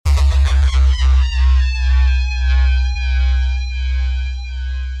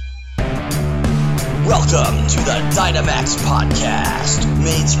Welcome to the Dynamax Podcast,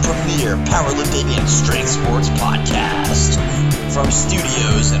 Maine's premier powerlifting and strength sports podcast. From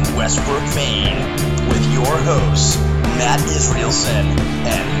studios in Westbrook, Maine, with your hosts, Matt Israelson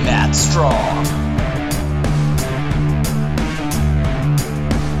and Matt Strong.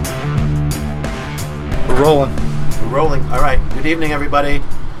 We're rolling. All right. Good evening, everybody.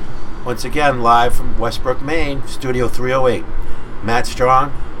 Once again, live from Westbrook, Maine, Studio 308. Matt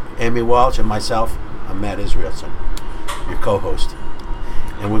Strong, Amy Walsh, and myself. I'm Matt Israelson, your co-host.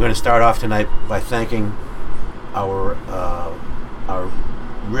 And we're going to start off tonight by thanking our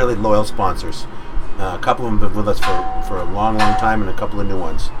really loyal sponsors. A couple of them have been with us for a long time, and a couple of new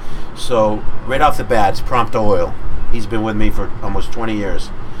ones. So, right off the bat, it's Prompt Oil. He's been with me for almost 20 years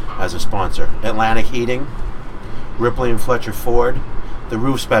as a sponsor. Atlantic Heating, Ripley and Fletcher Ford, the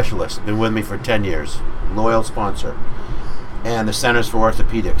Roof Specialist, been with me for 10 years. Loyal sponsor. And the Centers for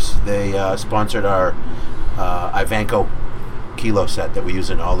Orthopedics. They sponsored our Ivanko kilo set that we use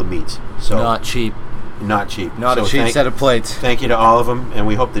in all the meets. So Not cheap. Not cheap. Not a cheap set of plates. Thank you to all of them, and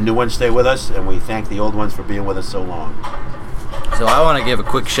we hope the new ones stay with us, and we thank the old ones for being with us so long. So I want to give a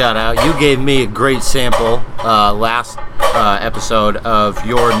quick shout out. You gave me a great sample last episode of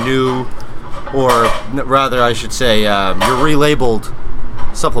your new, or rather I should say, your relabeled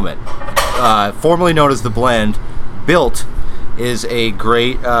supplement. Formerly known as the Blend, Built is a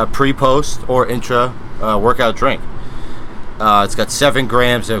great pre-post or intra-workout drink. It's got 7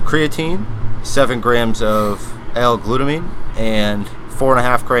 grams of creatine, 7 grams of L-glutamine, and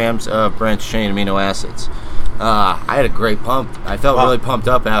 4.5 grams of branched-chain amino acids. I had a great pump. I felt really pumped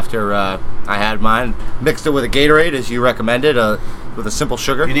up after I had mine. Mixed it with a Gatorade, as you recommended, with a simple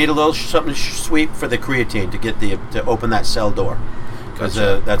sugar. You need a little something sweet for the creatine to get to open that cell door.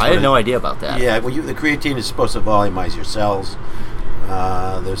 Gotcha. I had no idea about that. Yeah, well, the creatine is supposed to volumize your cells.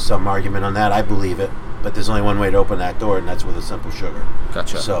 There's some argument on that. I believe it. But there's only one way to open that door, and that's with a simple sugar.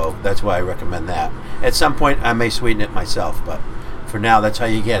 Gotcha. So that's why I recommend that. At some point, I may sweeten it myself, but for now, that's how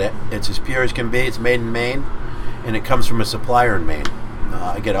you get it. It's as pure as can be. It's made in Maine, and it comes from a supplier in Maine.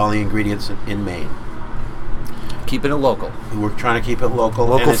 I get all the ingredients in Maine. Keeping it local. We're trying to keep it local.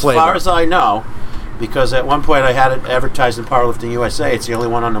 Local and as flavor. far as I know, because at one point I had it advertised in Powerlifting USA, it's the only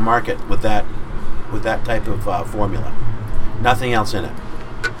one on the market with that type of formula. Nothing else in it.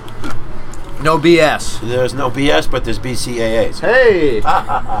 No BS. There's no BS, but there's BCAAs. Hey!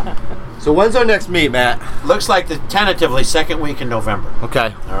 So when's our next meet, Matt? Looks like the tentatively second week in November.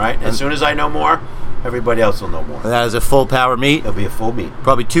 Okay. All right? As soon as I know more, everybody else will know more. That is a full power meet? It'll be a full meet.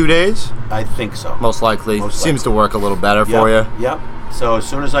 Probably 2 days? I think so. Most likely. Seems to work a little better for you. Yep. So as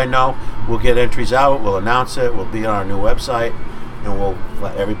soon as I know, we'll get entries out, we'll announce it, we'll be on our new website, and we'll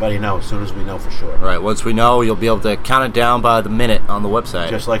let everybody know as soon as we know for sure. Right. Once we know, you'll be able to count it down by the minute on the website.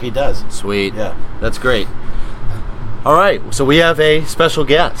 Just like he does. Sweet. Yeah. That's great. All right. So we have a special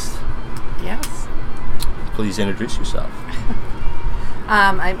guest. Yes. Please introduce yourself.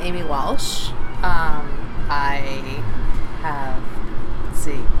 I'm Amy Walsh. I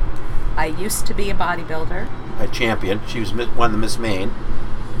used to be a bodybuilder. A champion. She was won the Miss Maine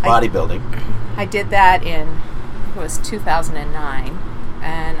bodybuilding. I did that in, it was 2009.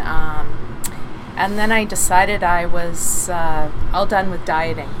 And then I decided I was all done with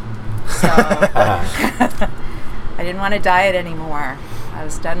dieting. So I didn't want to diet anymore. I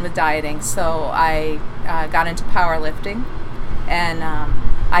was done with dieting. So I got into powerlifting. And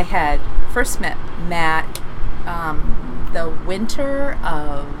I had first met Matt the winter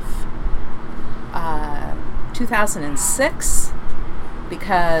of 2006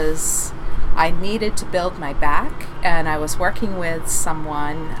 because I needed to build my back, and I was working with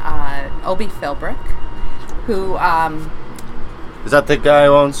someone, Obi Philbrick, who Is that the guy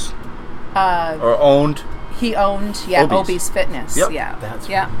who owns or owned? He owned, Obi's Fitness. Yep. Yeah, That's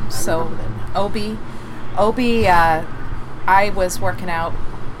yeah. right. So Obi, I was working out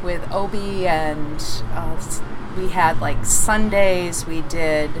with Obi, and we had like Sundays.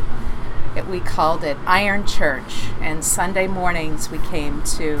 We called it Iron Church, and Sunday mornings we came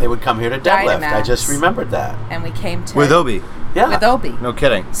to. They would come here to deadlift. Dynamax, I just remembered that. and we came to With Obi. Yeah. With Obi. No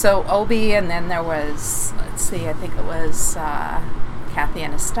kidding. So Obi, and then there was, let's see, I think it was Kathy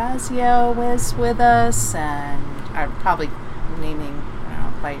Anastasio was with us, and I'm probably naming, I don't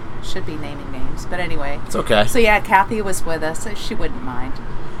know if I should be naming names, but anyway. It's okay. So yeah, Kathy was with us. She wouldn't mind.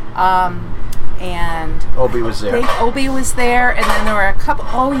 And Obi was there. Obi was there, and then there were a couple.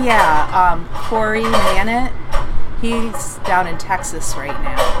 Corey Mannett. He's down in Texas right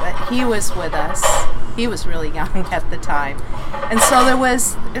now, but he was with us. He was really young at the time, and so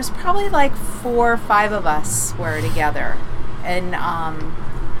there's probably like 4 or 5 of us were together, and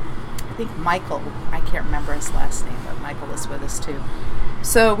think Michael, I can't remember his last name, but Michael is with us too.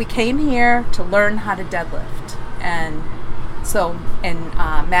 So we came here to learn how to deadlift. And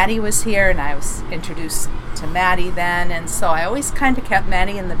Maddie was here, and I was introduced to Maddie then. And so I always kind of kept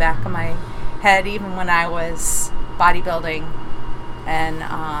Maddie in the back of my head, even when I was bodybuilding and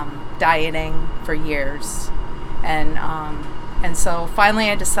dieting for years. And so finally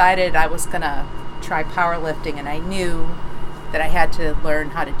I decided I was going to try powerlifting, and I knew that I had to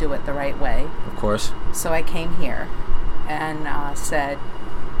learn how to do it the right way. Of course. So I came here and said,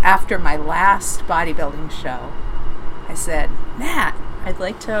 after my last bodybuilding show, I said, Maddie, I'd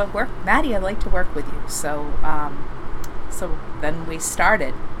like to work with you. So then we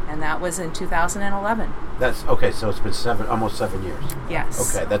started, and that was in 2011. That's okay. So it's been almost 7 years.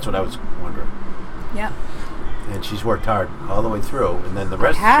 Yes. Okay, that's what I was wondering. Yep. And she's worked hard all the way through, and then the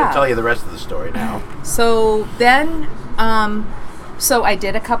rest. She'll tell you the rest of the story now. So then, so I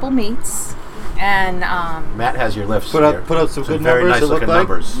did a couple meets, and Matt has your lifts. Put up some good very numbers. nice looking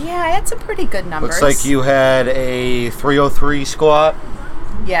numbers. Yeah, I had some pretty good numbers. Looks like you had a 303 squat.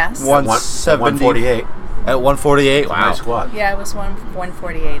 Yes. 148. At 148. Wow. Nice squat. Yeah, it was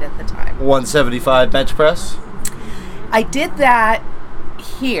 148 at the time. 175 bench press. I did that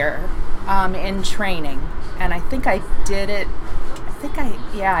here in training, and I think I did it.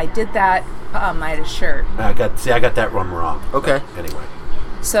 I did that. I had a shirt. I got that one wrong. Okay. But anyway.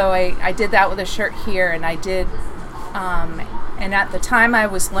 So I did that with a shirt here, and I did. And at the time I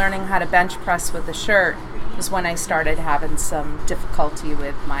was learning how to bench press with the shirt was when I started having some difficulty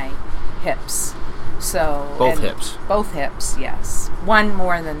with my hips. So Both hips. Both hips, yes. One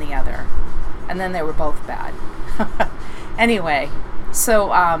more than the other, and then they were both bad. Anyway,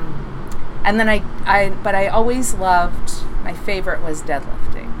 so and then I always loved. My favorite was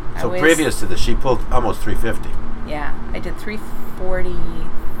deadlifting. So previous to this, she pulled almost 350. Yeah, I did 343.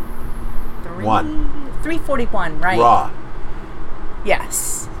 341, right? Raw.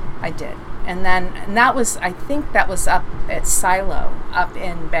 Yes, I did. And that was, I think that was up at Silo, up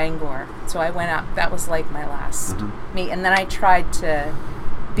in Bangor. So I went up, that was like my last meet. And then I tried to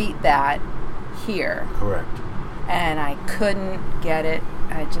beat that here. Correct. And I couldn't get it.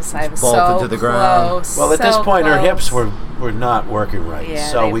 I was bolted so to the ground. close. Well, at this point, her close. hips were not working right. Yeah,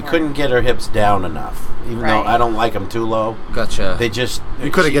 so they we weren't. couldn't get her hips down enough. Even though I don't like them too low. Gotcha. They just...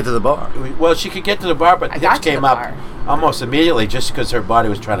 You couldn't get to the bar. Well, she could get to the bar, but I hips got to came the up bar. almost immediately just because her body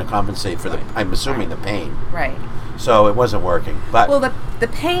was trying to compensate for Right. I'm assuming, the pain. Right. So it wasn't working. But Well, the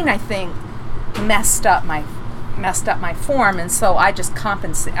pain, I think, messed up my form, and so I just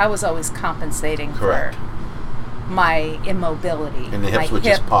I was always compensating Correct. for my immobility. And the hips my would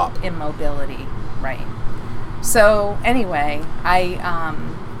hip just pop. Immobility, right. So anyway,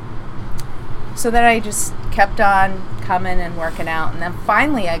 so then I just kept on coming and working out, and then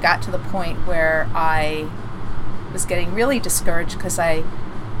finally I got to the point where I was getting really discouraged because I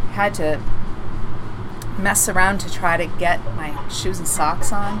had to mess around to try to get my shoes and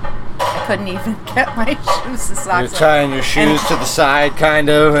socks on. I couldn't even get my shoes and socks on. You're tying your shoes to the side, kind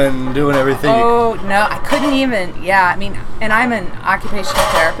of, and doing everything. Oh, no, I couldn't even. Yeah, I mean, and I'm an occupational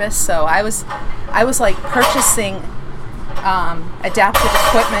therapist, so I was like purchasing adaptive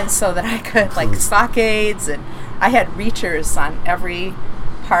equipment so that I could, like, sock aids, and I had reachers on every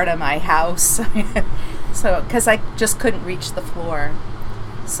part of my house. So, because I just couldn't reach the floor.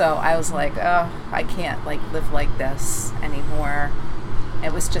 So I was like, oh, I can't live like this anymore.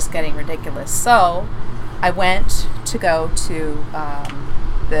 It was just getting ridiculous. So I went to go to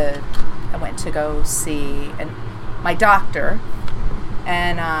see my doctor,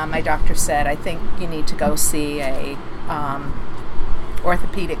 and my doctor said, I think you need to go see a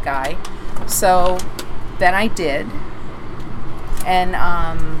orthopedic guy. So then I did, and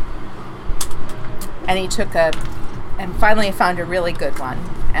he took and finally I found a really good one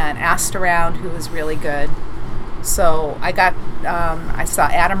and asked around who was really good. So I saw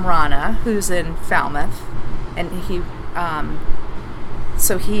Adam Rana, who's in Falmouth, and he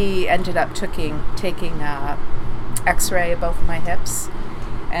ended up taking x-ray of both of my hips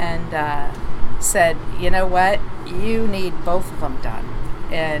and said, you know what, you need both of them done.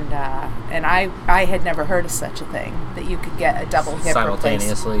 And I had never heard of such a thing, that you could get a double hip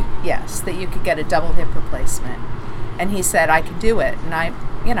simultaneously. replacement. Yes, that you could get a double hip replacement. And he said I could do it, and I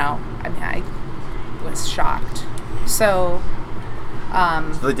was shocked. So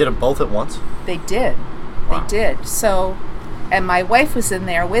So they did them both at once? they did. Wow. They did. So, and my wife was in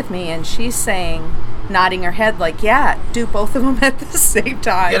there with me, and she's saying, nodding her head like, yeah, do both of them at the same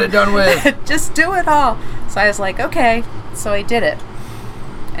time. Get it done with. Just do it all. So I was like, okay. So I did it.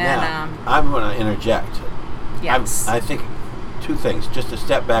 And now, I'm going to interject. yes. I think two things. Just a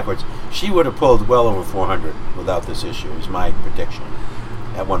step backwards. She would have pulled well over 400 without this issue, is my prediction,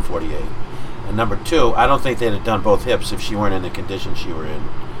 at 148. And number two, I don't think they'd have done both hips if she weren't in the condition she were in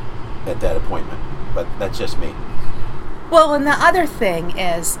at that appointment. But that's just me. Well, and the other thing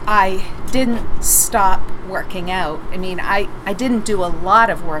is I didn't stop working out. I mean, I didn't do a lot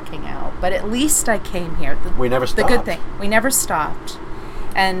of working out, but at least I came here. We never stopped. The good thing, we never stopped.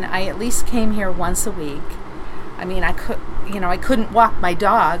 And I at least came here once a week. I mean, I couldn't walk my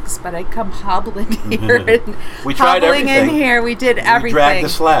dogs, but I'd come hobbling here. And we tried hobbling everything. in here. We did everything. We dragged the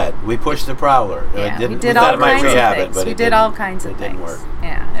sled. We pushed the prowler. Yeah, we did all kinds of things. We did all kinds of things. It didn't work.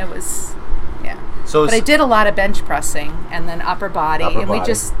 Yeah, it was. Yeah. So but I did a lot of bench pressing and then upper body. We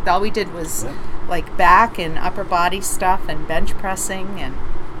just all we did was like back and upper body stuff and bench pressing and.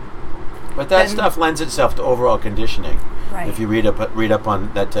 But that stuff lends itself to overall conditioning. Right. If you read up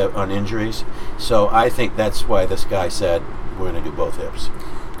on that on injuries, so I think that's why this guy said we're going to do both hips.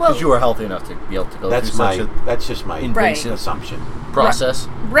 Because you were healthy enough to be able to go through such a that's just my invasive assumption. Process.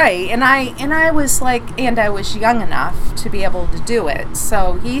 Right, and I was I was young enough to be able to do it.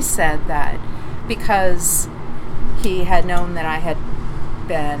 So he said that because he had known that I had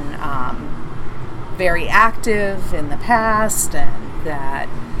been very active in the past and that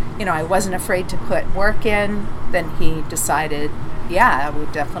I wasn't afraid to put work in, then he decided, I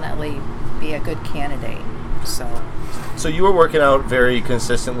would definitely be a good candidate. So you were working out very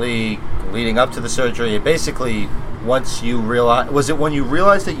consistently leading up to the surgery. And basically, once you realized, was it when you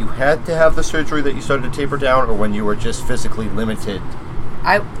realized that you had to have the surgery that you started to taper down, or when you were just physically limited?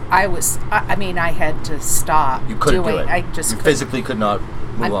 I had to stop. You couldn't do it. I just physically could not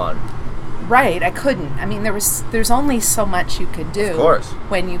move on. Right, I couldn't. I mean, there's only so much you could do. Of course.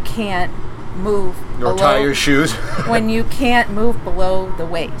 When you can't move or tie your shoes. when you can't move below the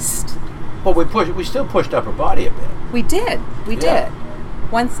waist. Well, we still pushed upper body a bit. We did.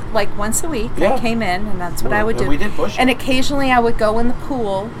 Once a week, I came in, and that's what I would do. We did push. And occasionally I would go in the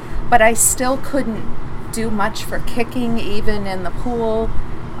pool, but I still couldn't do much for kicking, even in the pool.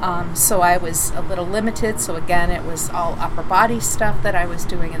 So I was a little limited. So again, it was all upper body stuff that I was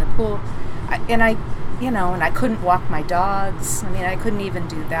doing in the pool. And I couldn't walk my dogs. I mean, I couldn't even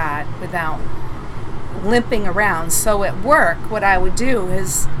do that without limping around. So at work, what I would do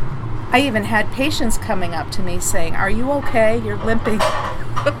is, I even had patients coming up to me saying, "Are you okay? You're limping."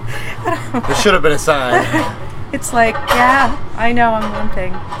 There should have been a sign. It's like, yeah, I know I'm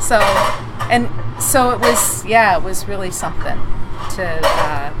limping. So it was really something to.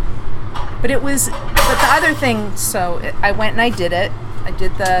 But the other thing. I went and I did it.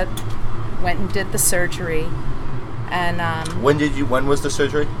 Went and did the surgery, and When was the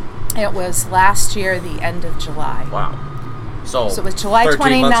surgery? It was last year, the end of July. Wow. So it was July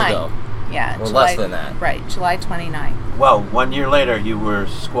 13 months 29th. ago. Yeah, or less than that. Right, July 29th. Well, 1 year later, you were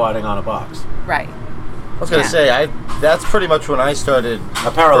squatting on a box. Right. I was going to say, that's pretty much when I started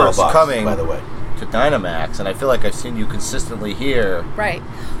a parallel first box, coming by the way, to Dynamax, and I feel like I've seen you consistently here. Right.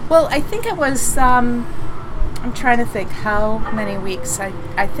 Well, I think it was. I'm trying to think how many weeks.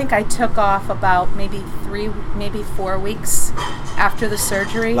 I think I took off about maybe 4 weeks after the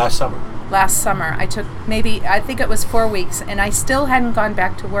surgery. Last summer. I took I think it was 4 weeks, and I still hadn't gone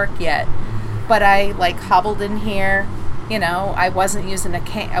back to work yet. But I hobbled in here. I wasn't using a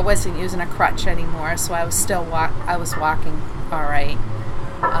cane. I wasn't using a crutch anymore, so I was still I was walking all right.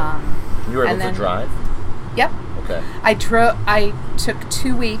 You were able to drive? Yep. Okay. I took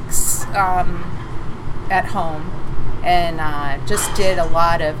 2 weeks at home and just did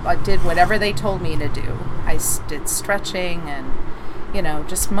did whatever they told me to do. I did stretching and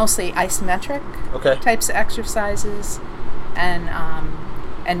just mostly isometric types of exercises,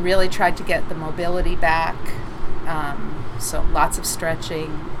 and really tried to get the mobility back. So lots of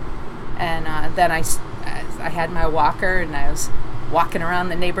stretching, and then I had my walker, and I was walking around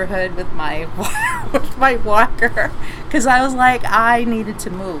the neighborhood with my walker because I was like, I needed to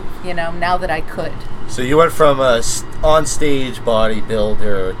move, now that I could. So you went from a on-stage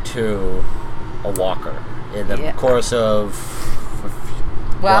bodybuilder to a walker in the course of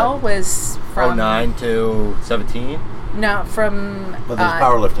was from 09 to 17? No, from there's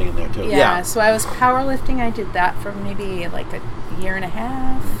powerlifting in there too. Yeah, so I was powerlifting. I did that for maybe a year and a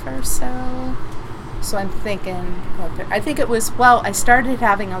half or so. So I'm thinking, I think it was, I started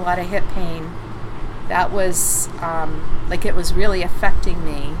having a lot of hip pain. That was, it was really affecting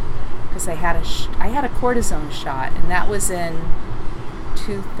me because I had a cortisone shot, and that was in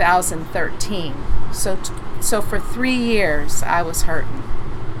 2013. So for 3 years, I was hurting.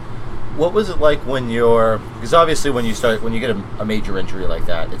 What was it like because obviously when you get a major injury like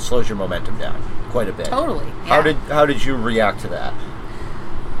that, it slows your momentum down quite a bit. Totally. Yeah. How did you react to that?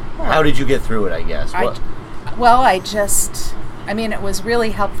 How did you get through it, I guess? it was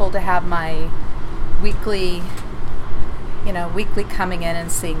really helpful to have my weekly coming in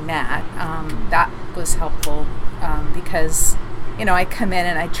and seeing Matt. That was helpful because, I come in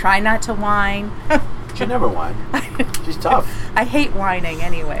and I try not to whine. She never whine. She's tough. I hate whining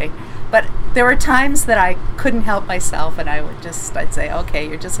anyway. But there were times that I couldn't help myself, and I'd say, okay,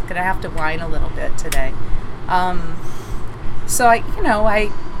 you're just going to have to whine a little bit today. So I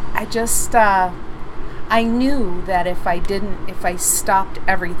knew that if I stopped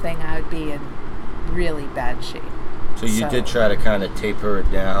everything, I would be in really bad shape. So you did try to kind of taper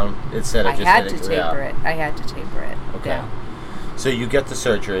it down instead of I had to taper it. Okay. Yeah. So you get the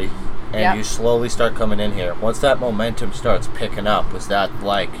surgery, and Yep. you slowly start coming in here. Once that momentum starts picking up, was that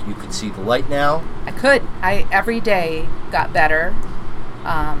like you could see the light now? I every day got better.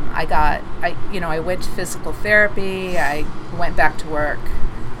 I went to physical therapy. I went back to work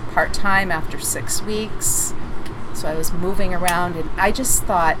part-time after 6 weeks. So I was moving around, and I just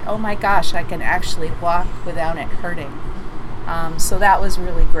thought, oh my gosh, I can actually walk without it hurting. So that was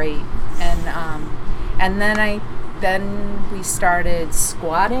really great. And then we started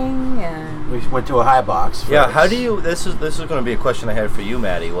squatting, and We went to a high box. Yeah. first. How do you? This is going to be a question I had for you,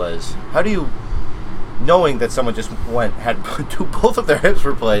 Maddie. Was how do you, knowing that someone just had both of their hips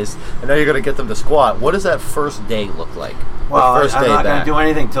replaced, and now you're going to get them to squat? What does that first day look like? Well, The first I'm day not going back. to do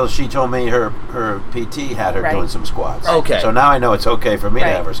anything till she told me her PT had her Right. doing some squats. Okay. So now I know it's okay for me to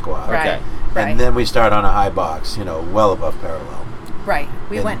Right. have her squat. right, Okay. right, And then we start on a high box, well above parallel. right.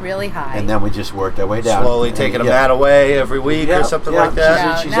 We and- went really high. And then we just worked our way down. Slowly And- taking a yeah. mat away every week Yeah, or something yeah. like that.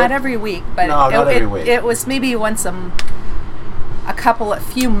 No, She's not like- every week, but No, not every week. It was maybe once a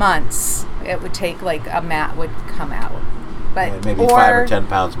few months. It would take like a mat would come out, but And maybe 5 or 10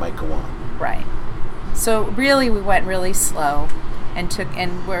 pounds might go on. right. So really, we went really slow,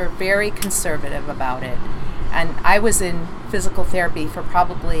 and we're very conservative about it. And I was in physical therapy for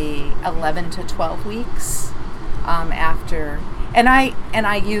probably 11 to 12 weeks after, and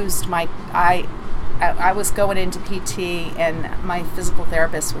I used I was going into PT, and my physical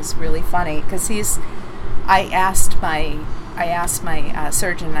therapist was really funny because I asked my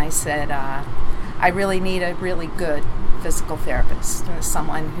surgeon, I said, I really need a really good physical therapist,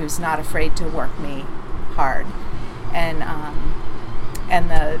 someone who's not afraid to work me hard. And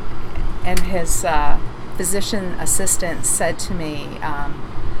his physician assistant said to me,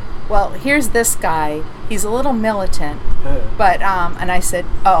 well, here's this guy. He's a little militant, but and I said,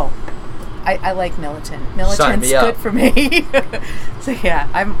 oh, I like militant. Sign Militant's me up. good for me. So yeah,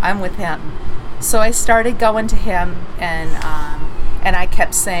 I'm with him. So I started going to him, and I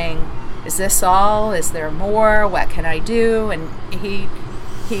kept saying, "Is this all? Is there more? What can I do?" And he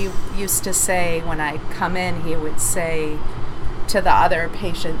used to say, when I come in, he would say to the other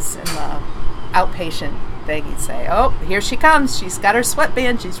patients in the outpatient thing, he'd say, "Oh, here she comes. She's got her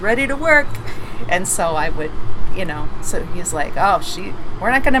sweatband. She's ready to work." And so I would, so he's like, "Oh,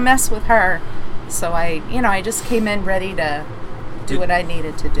 we're not going to mess with her." So I just came in ready to do what I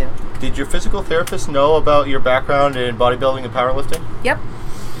needed to do. Did your physical therapist know about your background in bodybuilding and powerlifting? Yep.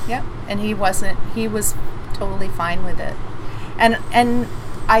 And he was totally fine with it. And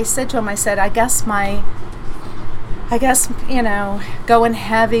I said to him, I said, I guess going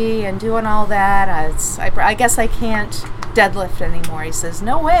heavy and doing all that, I guess I can't deadlift anymore. He says,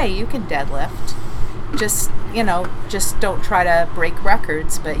 no way, you can deadlift. Just don't try to break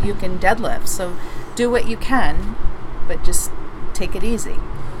records, but you can deadlift. So do what you can, but just take it easy.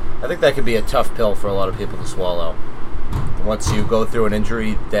 I think that could be a tough pill for a lot of people to swallow. Once you go through an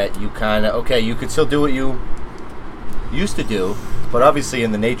injury that you you could still do what you used to do, but obviously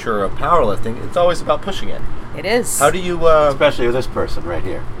in the nature of powerlifting, it's always about pushing it. It is. How do you, Especially with this person right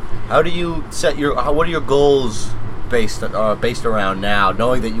here. how do you set what are your goals based around now,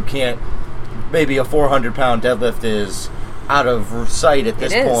 knowing that you can't, maybe a 400-pound deadlift is out of sight at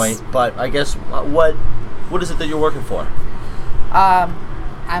this It is. point, but I guess what is it that you're working for?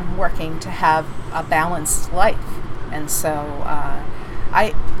 I'm working to have a balanced life, and so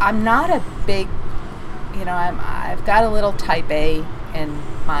I'm not a big, I've got a little type A in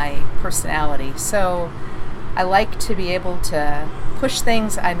my personality, so I like to be able to push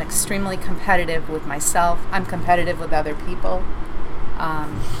things. I'm extremely competitive with myself. I'm competitive with other people. I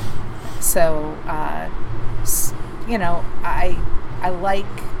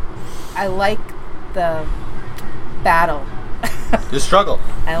like the battle. The struggle.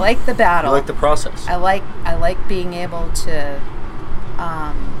 I like the battle. You like the process. I like being able to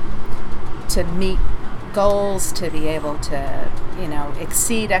meet goals, to be able to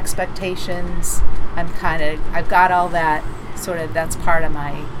exceed expectations. I've got all that that's part of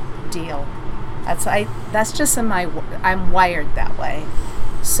my deal. That's just I'm wired that way.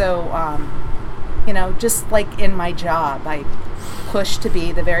 So, just like in my job, I push to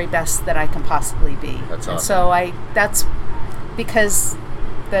be the very best that I can possibly be. That's awesome. And so that's because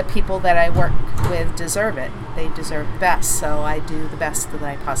the people that I work with deserve it. They deserve the best. So I do the best that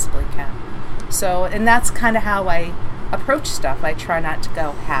I possibly can. So, and that's kind of how I approach stuff. I try not to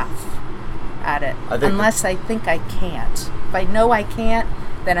go half at it unless I think I can't. If I know I can't,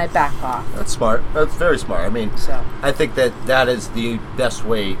 then I back off. That's smart. That's very smart. I mean, so I think that is the best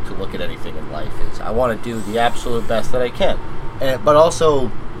way to look at anything in life. Is I want to do the absolute best that I can, but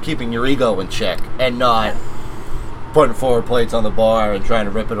also keeping your ego in check and not putting forward plates on the bar and trying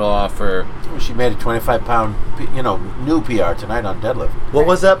to rip it off. Or she made a 25-pound, new PR tonight on deadlift. What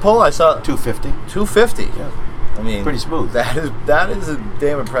was that pull? I saw 250. 250. Yeah, I mean, pretty smooth. That is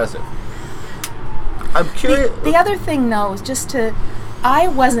damn impressive. I'm curious. The other thing, though, is I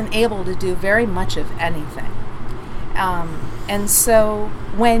wasn't able to do very much of anything. And so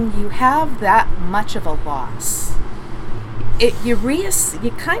when you have that much of a loss, you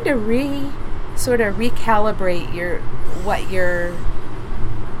kind of recalibrate what your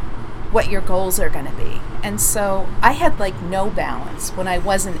goals are going to be. And so I had no balance when I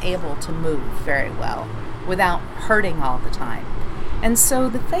wasn't able to move very well without hurting all the time. And so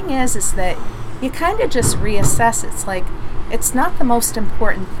the thing is that you kind of just reassess. It's not the most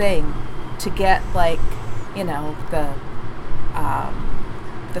important thing to get the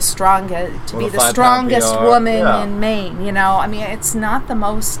strongest, to be the strongest woman in Maine. I mean, it's not the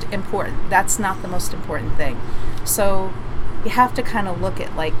most important. That's not the most important thing. So you have to kind of look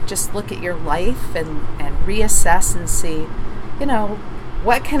at your life and reassess and see,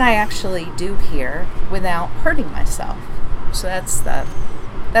 what can I actually do here without hurting myself. So that's the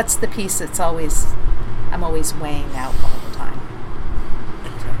piece I'm always weighing out all the time.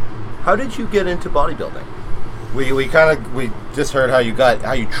 How did you get into bodybuilding? We just heard how you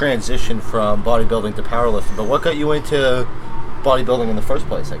transitioned from bodybuilding to powerlifting, but what got you into bodybuilding in the first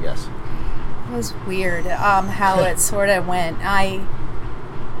place, I guess? It was weird how it sort of went. I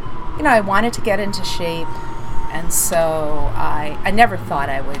wanted to get into shape, and so I never thought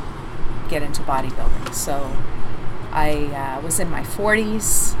I would get into bodybuilding. So I was in my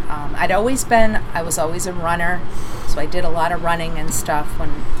 40s. I was always a runner, so I did a lot of running and stuff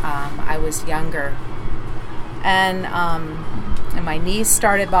when I was younger. And my knees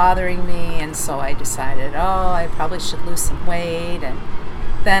started bothering me, and so I decided, I probably should lose some weight. And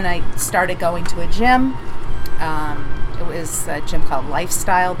then I started going to a gym. It was a gym called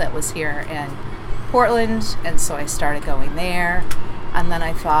Lifestyle that was here in Portland, and so I started going there. And then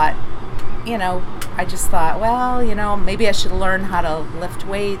I thought, maybe I should learn how to lift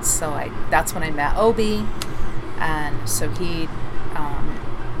weights. So that's when I met Obi, and so he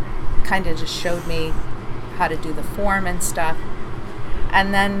kind of just showed me how to do the form and stuff.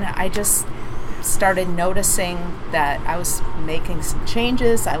 And then I just started noticing that I was making some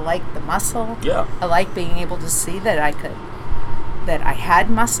changes. I liked the muscle. Yeah. I liked being able to see that I had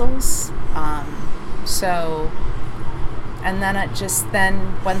muscles. And then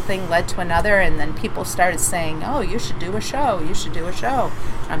one thing led to another, and then people started saying, you should do a show. You should do a show.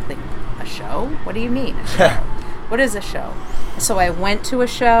 And I'm thinking, a show? What do you mean, a show? What is a show? So I went to a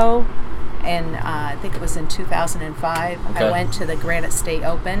show, and I think it was in 2005. Okay. I went to the Granite State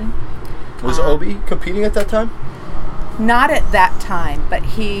Open. Was Obi competing at that time? Not at that time, but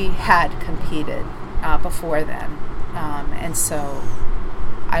he had competed before then. And so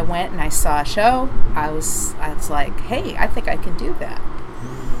I went and I saw a show. I was like, hey, I think I can do that.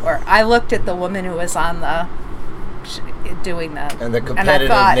 Or I looked at the woman who was on doing the and the competitive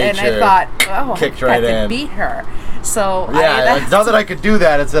nature, and I thought, kicked I right could in. beat her. So it's not that I could do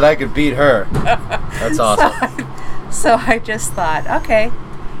that; it's that I could beat her. That's awesome. So I just thought, okay,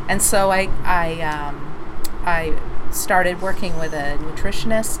 and so I started working with a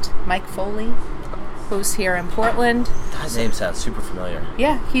nutritionist, Mike Foley, who's here in Portland. That name sounds super familiar.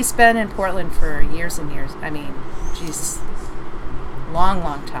 Yeah, he's been in Portland for years and years. I mean, geez, long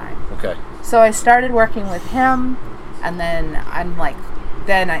time. Okay. So I started working with him, and then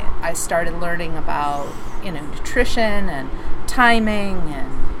I started learning about, nutrition and timing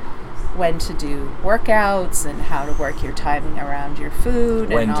and when to do workouts and how to work your timing around your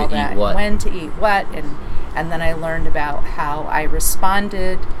food and all that. When to eat what. And then I learned about how I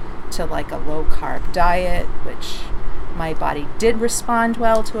responded to a low carb diet, which my body did respond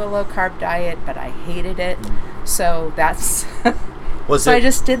well to a low carb diet, but I hated it. So that's I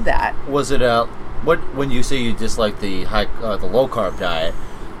just did that. Was it when you say you dislike the low carb diet?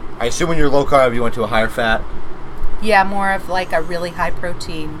 I assume when you're low carb you went to a higher fat. Yeah, more of a really high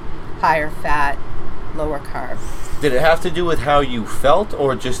protein higher fat, lower carb. Did it have to do with how you felt,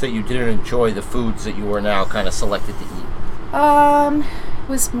 or just that you didn't enjoy the foods that you were now kind of selected to eat? It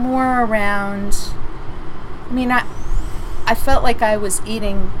was more around, I mean, I felt like I was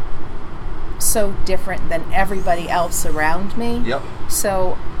eating so different than everybody else around me. Yep.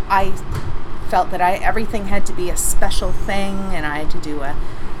 So I felt that everything had to be a special thing, and I had to do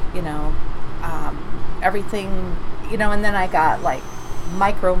everything, and then I got like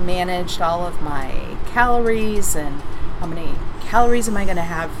micromanaged all of my calories and how many calories am I going to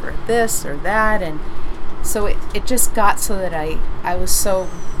have for this or that, and so it just got so that I was so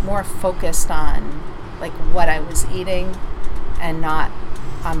more focused on like what I was eating and not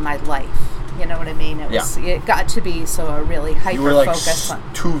on my life. You know what I mean? It got to be so a really hyper You were like focus on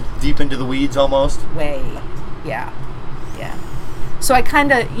too deep into the weeds almost. way, yeah. So I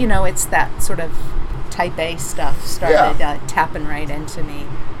kind of, it's that sort of type A stuff started tapping right into me,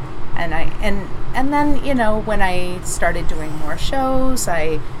 and then when I started doing more shows,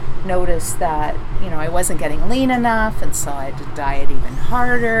 I noticed that I wasn't getting lean enough, and so I had to diet even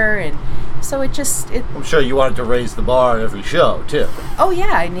harder, and so it I'm sure you wanted to raise the bar at every show too. Oh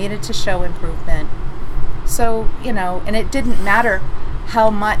yeah, I needed to show improvement. So, and it didn't matter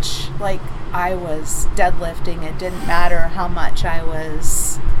how much like I was deadlifting, it didn't matter how much I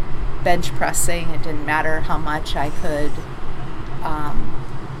was bench pressing, it didn't matter how much I could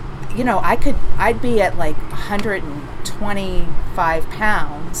I'd be at like 125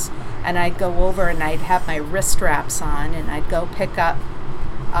 pounds, and I'd go over and I'd have my wrist straps on, and I'd go pick up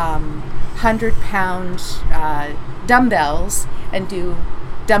 100-pound dumbbells and do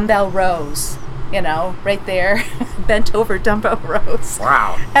dumbbell rows, right there, bent over dumbbell rows.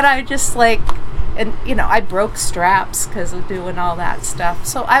 Wow. And I just I broke straps because of doing all that stuff.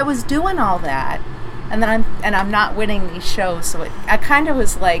 So I was doing all that, and then I'm not winning these shows. So I kind of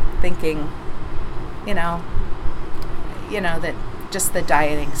was like thinking, that just the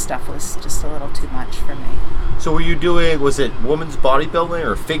dieting stuff was just a little too much for me. So were you doing, was it women's bodybuilding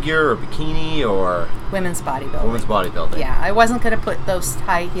or figure or bikini or? Women's bodybuilding. Women's bodybuilding. Yeah, I wasn't going to put those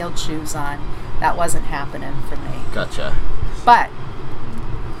high-heeled shoes on. That wasn't happening for me. Gotcha. But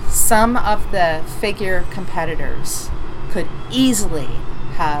some of the figure competitors could easily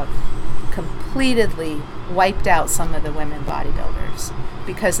have completely wiped out some of the women bodybuilders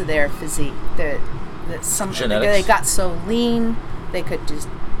because of their physique. Genetics. They got so lean, they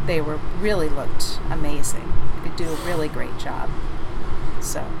really looked amazing. Could do a really great job.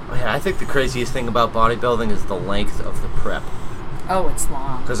 So. Man, I think the craziest thing about bodybuilding is the length of the prep. Oh, it's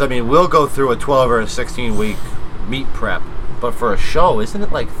long. Because we'll go through a 12 or a 16-week meet prep, but for a show, isn't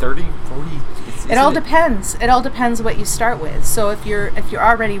it like 30, 40? It all depends. It all depends what you start with. So if you're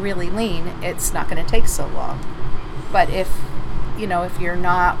already really lean, it's not going to take so long. But if you're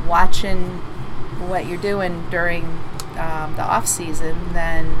not watching what you're doing during the off season,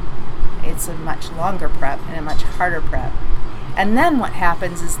 then it's a much longer prep and a much harder prep. And then what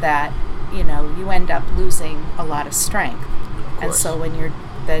happens is that you end up losing a lot of strength. And so when you're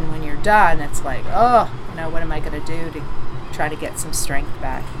done, it's like, what am I going to do to try to get some strength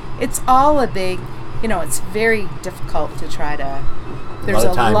back? It's all a big, it's very difficult to try to. There's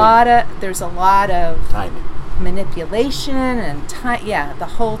a lot of timing, manipulation, and the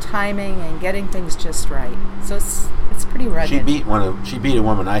whole timing and getting things just right. So it's pretty rugged. She beat a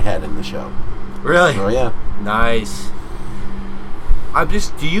woman I had in the show. Really? Oh yeah. Nice.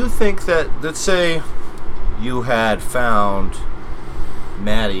 Do you think that, let's say you had found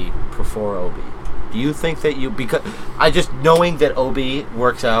Maddie before Obi, do you think that because knowing that Obi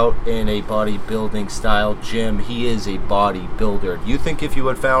works out in a bodybuilding style gym, he is a bodybuilder, do you think if you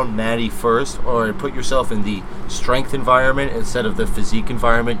had found Maddie first, or put yourself in the strength environment instead of the physique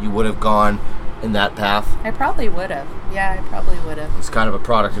environment, you would have gone in that path? I probably would have. Yeah, I probably would have. It's kind of a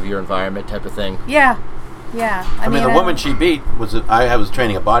product of your environment type of thing. Yeah. I mean, the woman she beat I was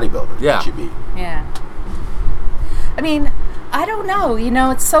training a bodybuilder. Yeah. That she beat. Yeah. I mean, I don't know.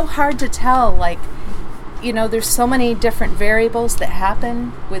 It's so hard to tell. Like, there's so many different variables that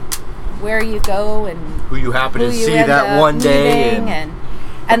happen with where you go and who you happen to see that one day.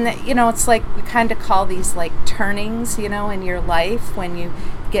 And it's like we kind of call these like turnings, in your life when you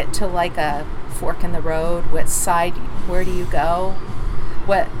get to like a fork in the road. Where do you go?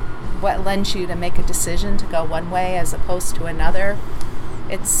 What lends you to make a decision to go one way as opposed to another?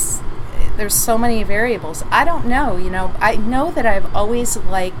 There's so many variables. I don't know, I know that I've always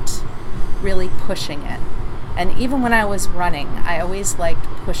liked really pushing it. And even when I was running, I always liked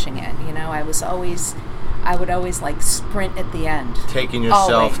pushing it. I would always like sprint at the end. Taking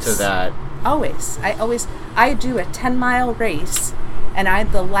yourself to that. Always. I do a 10-mile race,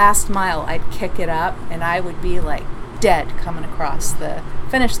 And the last mile, I'd kick it up, and I would be like dead coming across the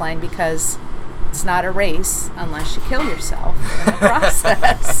finish line, because it's not a race unless you kill yourself in the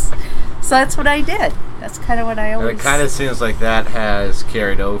process. So that's what I did. That's kind of what I always... And it kind of seems like that has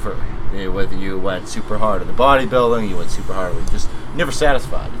carried over. Whether you went super hard in the bodybuilding, you went super hard, just never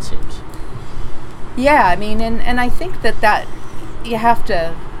satisfied, it seems. Yeah, I mean, and I think that you have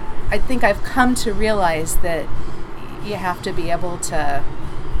to... I think I've come to realize that you have to be able to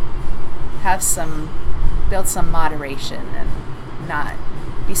build some moderation and not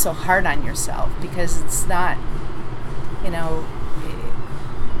be so hard on yourself, because it's not,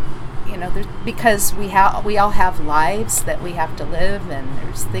 because we all have lives that we have to live, and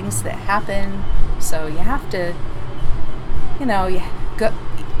there's things that happen, so you have to,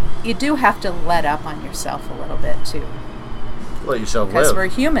 you do have to let up on yourself a little bit too. Let yourself live. Because we're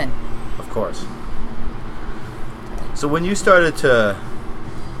human. Of course. So when you started to,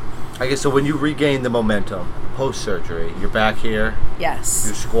 when you regained the momentum post-surgery, you're back here. Yes.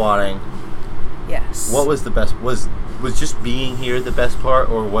 You're squatting. Yes. What was the best? Was just being here the best part,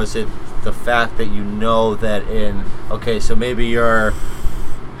 or was it the fact that so maybe you're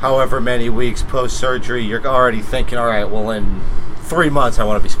however many weeks post-surgery, you're already thinking, all right, well, in 3 months I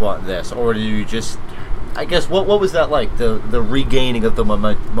want to be squatting this, or do you just... what was that like, the regaining of the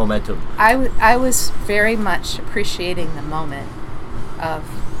momentum? I was very much appreciating the moment of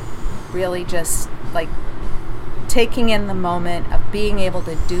really just like taking in the moment of being able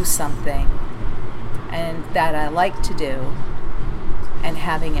to do something and that I like to do, and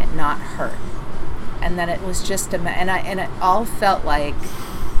having it not hurt. And then it was just and it all felt like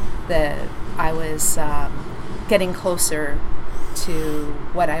that I was getting closer to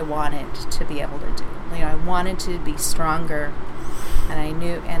what I wanted to be able to do. I wanted to be stronger, and I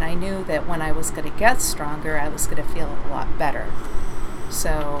knew that when I was going to get stronger, I was going to feel a lot better.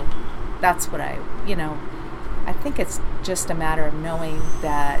 So that's what I think it's just a matter of knowing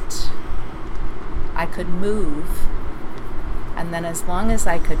that I could move, and then as long as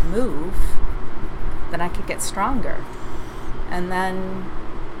I could move, then I could get stronger, and then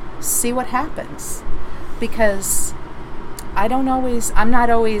see what happens, because I'm not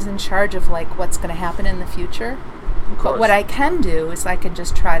always in charge of like what's going to happen in the future. But what I can do is I can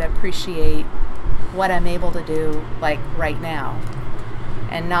just try to appreciate what I'm able to do like right now,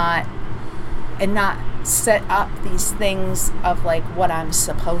 and not set up these things of like what I'm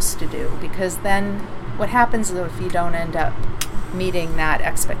supposed to do, because then what happens is if you don't end up meeting that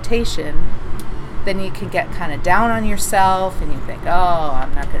expectation, then you can get kind of down on yourself, and you think, oh,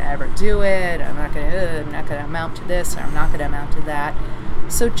 I'm not going to ever do it, I'm not going to amount to this, or I'm not going to amount to that.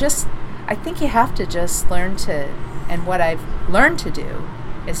 So I think you have to just learn to, and what I've learned to do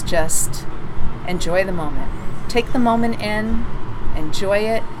is just enjoy the moment. Take the moment in, enjoy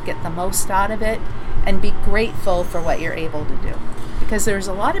it, get the most out of it, and be grateful for what you're able to do. Because there's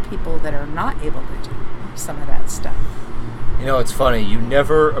a lot of people that are not able to do some of that stuff. It's funny, you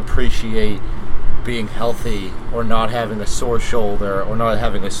never appreciate being healthy or not having a sore shoulder or not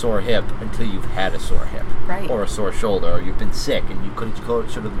having a sore hip until you've had a sore hip, right, or a sore shoulder, or you've been sick and you couldn't go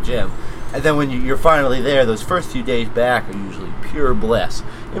to the gym. And then when you're finally there, those first few days back are usually pure bliss.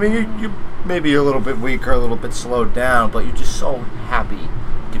 I mean, you maybe a little bit weaker, a little bit slowed down, but you're just so happy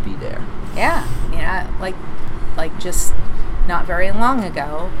to be there. Yeah, like just not very long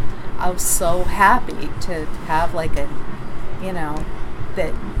ago, I was so happy to have like that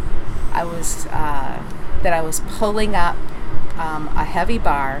I was pulling up a heavy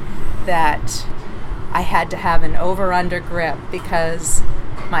bar that I had to have an over-under grip, because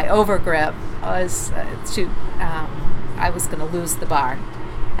my over grip was I was going to lose the bar,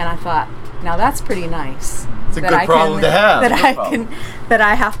 and I thought, now that's pretty nice. It's a good problem to have. That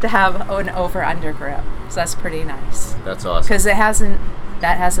I have to have an over-under grip, so that's pretty nice. That's awesome. Because that hasn't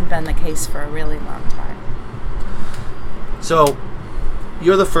been the case for a really long time. So,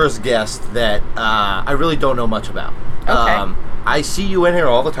 you're the first guest that I really don't know much about. Okay. I see you in here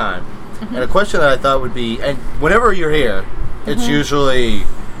all the time. Mm-hmm. And a question that I thought would be, and whenever you're here, it's usually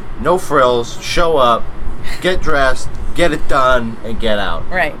no frills, show up, get dressed, get it done, and get out.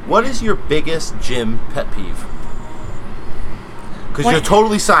 Right. What is your biggest gym pet peeve? Because you're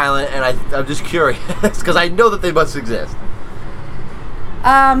totally silent, and I'm just curious, because I know that they must exist.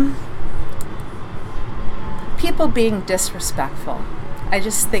 People being disrespectful. I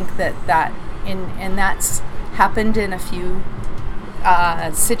just think that and that's happened in a few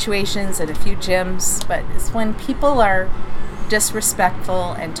situations at a few gyms, but it's when people are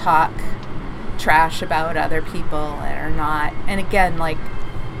disrespectful and talk trash about other people and are not, and again, like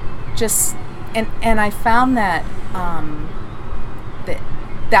just and I found that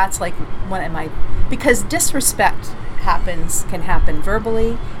that's like one of my, because disrespect can happen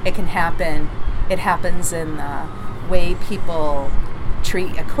verbally, it happens in the way people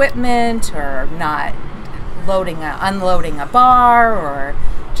treat equipment, or not unloading a bar, or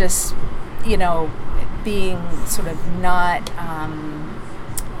just, being sort of not,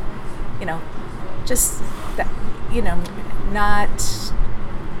 just that, not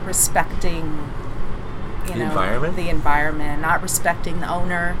respecting, the environment, not respecting the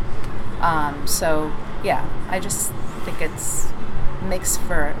owner. So yeah, I just think it makes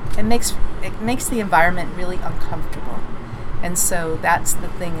the environment really uncomfortable. And so that's the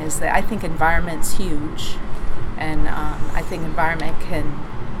thing, is that I think environment's huge, and I think environment can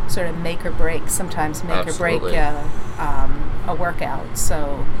sort of make or break Absolutely. A workout.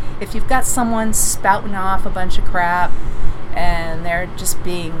 So if you've got someone spouting off a bunch of crap and they're just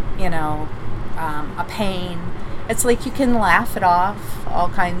being, a pain, it's like you can laugh it off all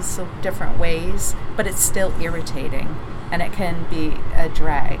kinds of different ways, but it's still irritating, and it can be a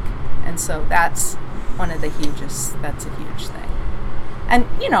drag. And so that's a huge thing. And,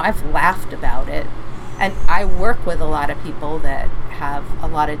 I've laughed about it. And I work with a lot of people that have a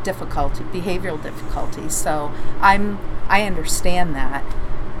lot of behavioral difficulties. So I understand that.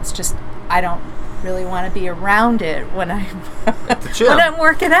 It's just I don't really want to be around it when I'm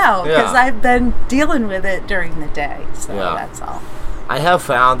working out, because I've been dealing with it during the day. So that's all. I have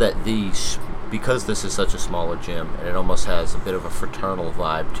found that because this is such a smaller gym, and it almost has a bit of a fraternal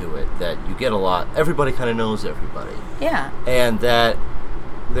vibe to it, that you get everybody kind of knows everybody. Yeah. And that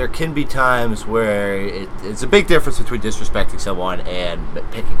there can be times where it's a big difference between disrespecting someone and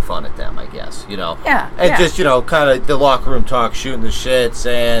picking fun at them, I guess, Yeah. And just, kind of the locker room talk, shooting the shits,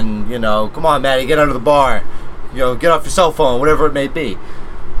 and, come on, Maddie, get under the bar, get off your cell phone, whatever it may be.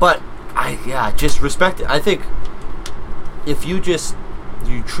 But, just respect it. I think if you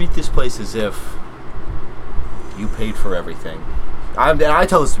treat this place as if you paid for everything. And I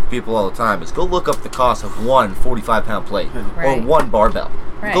tell this to people all the time, is go look up the cost of one 45-pound plate, right, or one barbell.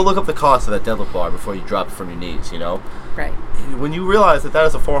 Right. Go look up the cost of that deadlift bar before you drop it from your knees, Right. When you realize that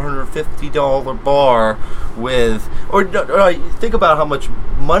is a $450 bar with, or think about how much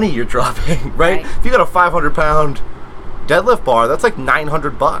money you're dropping, right? If you got a 500-pound deadlift bar, that's like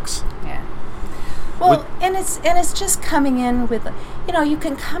 $900. Yeah. Well, and it's just coming in with, you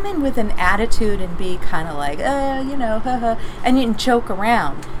can come in with an attitude and be kind of like, and you can joke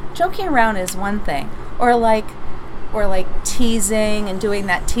around. Joking around is one thing, or like teasing and doing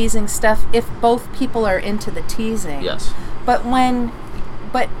that teasing stuff, if both people are into the teasing. Yes. But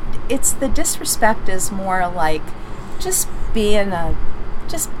it's the disrespect is more like just being a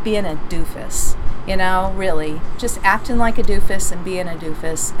doofus, really. Just acting like a doofus and being a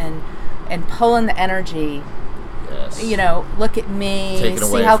doofus and pulling the energy. Yes. Look at me,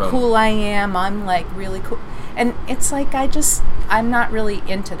 see how cool I am, I'm like really cool. And it's like I'm not really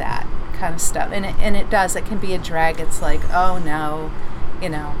into that kind of stuff, and it can be a drag. It's like, oh no,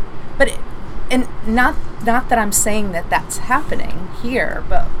 but and not that I'm saying that that's happening here,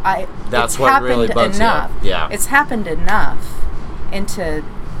 but that's it's what happened really bugs enough. You. Yeah, it's happened enough into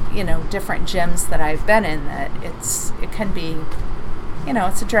different gyms that I've been in that it can be,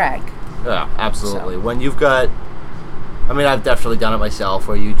 it's a drag. Yeah, absolutely. So. When you've got, I've definitely done it myself,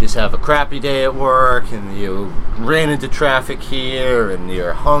 where you just have a crappy day at work and you ran into traffic here and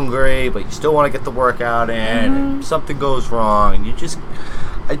you're hungry, but you still want to get the workout in, and something goes wrong, and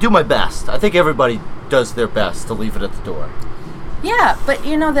I do my best. I think everybody does their best to leave it at the door. Yeah, but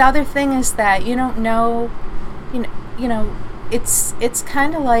the other thing is that you don't know, it's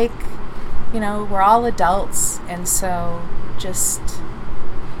kind of like, we're all adults, and so just,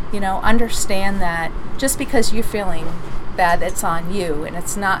 understand that just because you're feeling bad, it's on you, and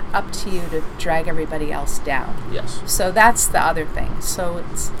it's not up to you to drag everybody else down. Yes. So that's the other thing. So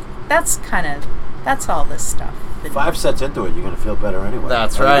that's all this stuff. 5 sets into it, you're going to feel better anyway.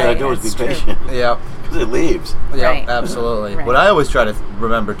 That's All right. you got to do is be patient. Yep. Because it leaves. Yep, right. Absolutely. Right. What I always try to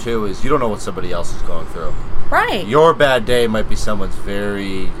remember, too, is you don't know what somebody else is going through. Right. Your bad day might be someone's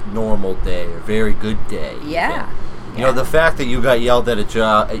very normal day or very good day. Yeah. The fact that you got yelled at at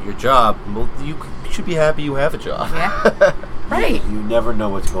your job, well, you should be happy you have a job. Yeah. Right. You never know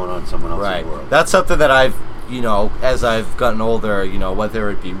what's going on in someone else's world. That's something that I've, as I've gotten older, whether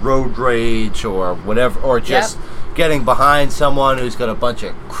it be road rage or whatever, or just getting behind someone who's got a bunch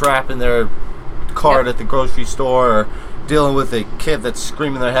of crap in their cart at the grocery store, or dealing with a kid that's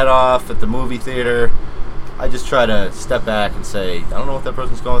screaming their head off at the movie theater. I just try to step back and say, I don't know what that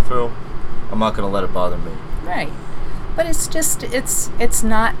person's going through. I'm not going to let it bother me. Right. But it's just, it's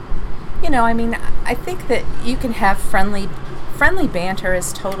not, I think that you can have friendly friendly banter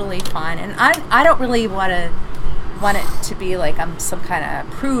is totally fine, and I don't really want it to be like I'm some kind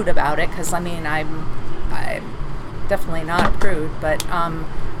of prude about it, because I mean I'm definitely not a prude, but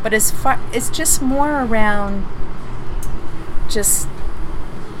as far it's just more around just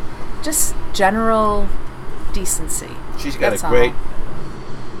general decency. She's got That's a great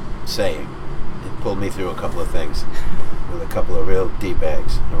all. saying. It pulled me through a couple of things with a couple of real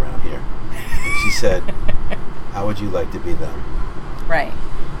D-bags around here. And she said, "How would you like to be them?" Right.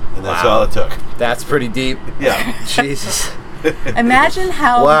 And that's all it took. That's pretty deep. Yeah. Jesus. Imagine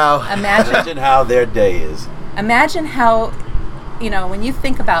how. Wow. Imagine how their day is. Imagine how, when you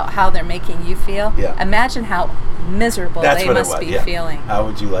think about how they're making you feel. Yeah. Imagine how miserable That's they what must it was. be Yeah. feeling. How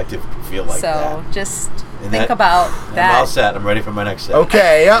would you like to feel like that? So just And think that- about that. I'm all set. I'm ready for my next set.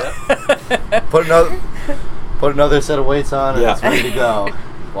 Okay. Yep. Put another set of weights on, and Yeah. it's ready to go.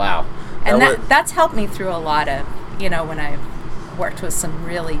 Wow. And would- that's helped me through a lot of, when I've worked with some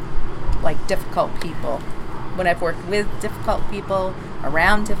really, difficult people. When I've worked with difficult people,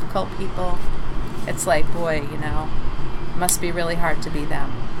 around difficult people, it's like, boy, it must be really hard to be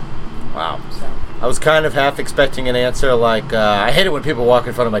them. Wow. So. I was kind of half expecting an answer like, I hate it when people walk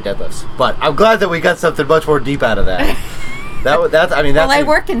in front of my deadlifts. But I'm glad that we got something much more deep out of that. That's I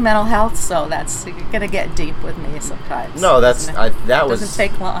work in mental health, so you're gonna get deep with me sometimes. No, doesn't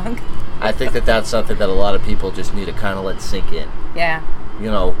take long. I think that's something that a lot of people just need to kind of let sink in. Yeah.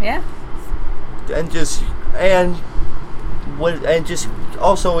 Yeah. And just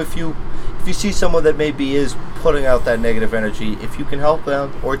also if you see someone that maybe is putting out that negative energy, if you can help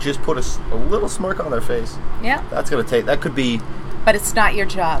them or just put a little smirk on their face, Yeah. that could be. But it's not your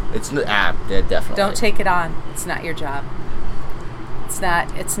job. Yeah, definitely. Don't take it on. It's not your job. It's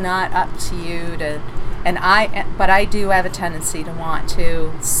not up to you to. But I do have a tendency to want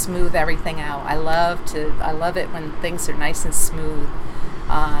to smooth everything out. I love it when things are nice and smooth,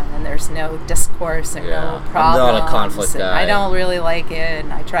 and there's no discourse or no problems. I'm not a conflict guy. I don't really like it,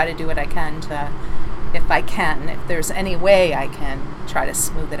 and I try to do what I can if there's any way I can try to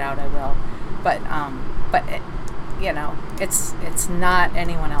smooth it out, I will. But it's not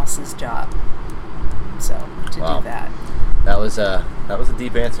anyone else's job. So to do that. That was a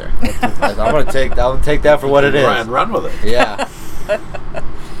deep answer. I'll take that for what it is. Run with it. Yeah.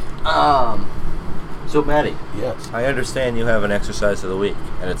 So Maddie, Yes. I understand you have an exercise of the week,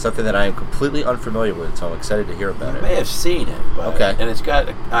 and it's something that I am completely unfamiliar with, so I'm excited to hear about You it. may have seen it, but Okay.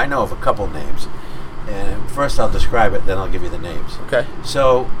 and I know of a couple names. And first I'll describe it, then I'll give you the names. Okay.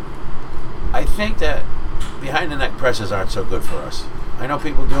 So I think that behind the neck presses aren't so good for us. I know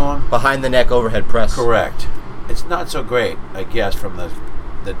people do them. Behind the neck overhead press. Correct. It's not so great, I guess, from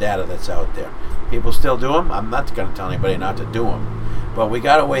the data that's out there. People still do them. I'm not going to tell anybody not to do them. But we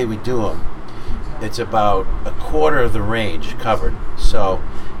got a way we do them. It's about a quarter of the range covered. So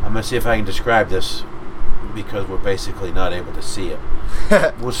I'm going to see if I can describe this because we're basically not able to see it.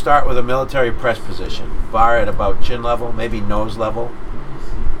 We'll start with a military press position. Bar at about chin level, maybe nose level.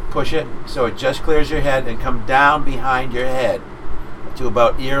 Push it so it just clears your head and come down behind your head to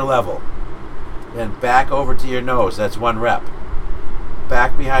about ear level. Then back over to your nose. That's 1 rep.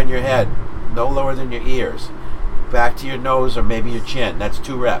 Back behind your head, no lower than your ears. Back to your nose or maybe your chin. That's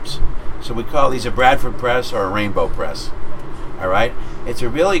 2 reps. So we call these a Bradford press or a rainbow press. All right? It's a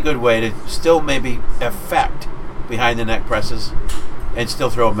really good way to still maybe affect behind the neck presses and still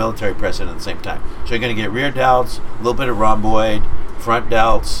throw a military press in at the same time. So you're going to get rear delts, a little bit of rhomboid, front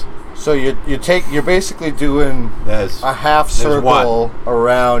delts. So you're basically doing There's a half circle one.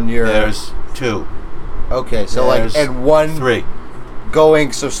 around your. There's 2. Okay, so There's and 1 3.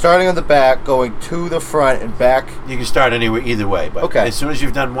 starting on the back, going to the front and back. You can start anywhere, either way, but Okay. as soon as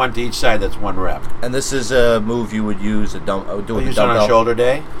you've done 1 to each side, that's 1 rep. And this is a move you would use You with a use it on dumbbell. a shoulder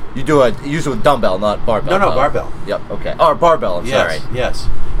day? You use it with dumbbell, not barbell. No, barbell. Yep. Okay. Oh, barbell. I'm Yes, sorry. yes.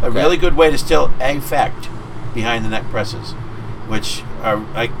 A Okay. really good way to still affect behind the neck presses, which are,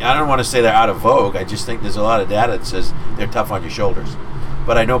 I don't want to say they're out of vogue. I just think there's a lot of data that says they're tough on your shoulders.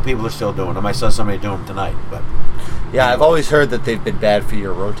 But I know people are still doing them. I saw somebody doing them tonight. But Yeah, I've always heard that they've been bad for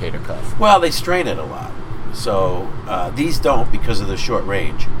your rotator cuff. well, they strain it a lot. So these don't because of the short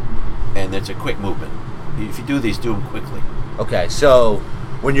range, and it's a quick movement. If you do these, do them quickly. Okay, so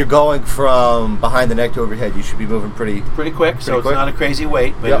when you're going from behind the neck to overhead, you should be moving pretty Pretty quick, so quick. it's not a crazy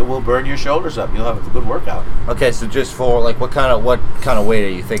weight, but Yep. it will burn your shoulders up. You'll have a good workout. Okay, so just for what kind of weight are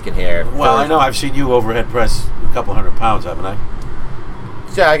you thinking here? Well, I know I've seen you overhead press a couple 100 pounds, haven't I?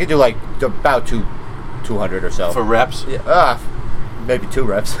 Yeah, I could do about 200 or so. For reps? Yeah, maybe 2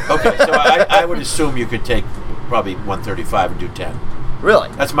 reps. Okay, so I would assume you could take probably 135 and do 10. Really?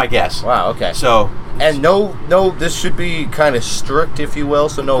 That's my guess. Wow. Okay. So. And no, this should be kind of strict, if you will.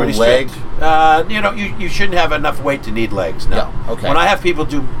 So no Pretty leg. strict. You shouldn't have enough weight to need legs. No. Yeah, okay. When I have people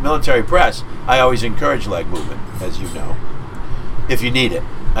do military press, I always encourage leg movement, as you know, if you need it.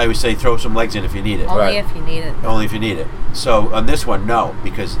 I always say throw some legs in if you need it. Only if you need it. Only if you need it. So on this one, no,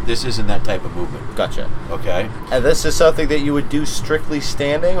 because this isn't that type of movement. Gotcha. Okay. And this is something that you would do strictly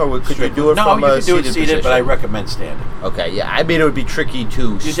standing, or could you do it no, from you a can do it seated seated, position? but I recommend standing. Okay. Yeah. I mean, it would be tricky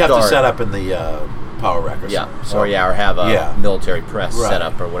to You'd start. have to set up in the power rack or Yeah. something. So, or have a military press Right. set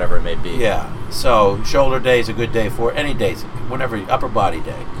up or whatever it may be. Yeah. So shoulder day is a good day for any days, whenever upper body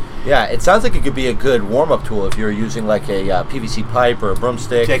day. Yeah, it sounds like it could be a good warm-up tool if you're using like a PVC pipe or a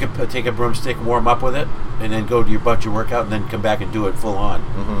broomstick. Take a broomstick, warm up with it, and then go to your bunch of workout, and then come back and do it full on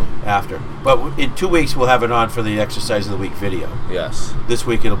after. But in 2 weeks, we'll have it on for the exercise of the week video. Yes. This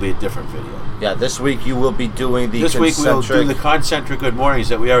week, it'll be a different video. Yeah, this week you will be doing the This week, we'll do the concentric good mornings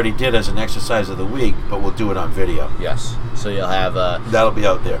that we already did as an exercise of the week, but we'll do it on video. Yes. So you'll have... That'll be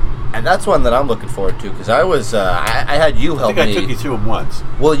out there. And that's one that I'm looking forward to, because I was... I had you help me. I think I took you through them once.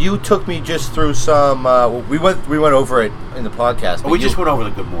 Well, you took me just through some... we went over it in the podcast. We just went over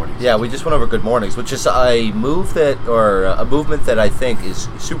the good mornings. Yeah, we just went over good mornings, which is a movement that I think is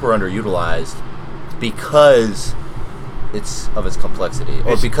super underutilized because it's of its complexity,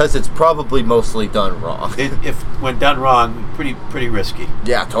 or because it's probably mostly done wrong. If when done wrong, pretty risky.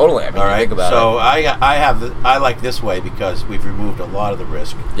 Yeah, totally. I mean, all right. Think about so it. I like this way because we've removed a lot of the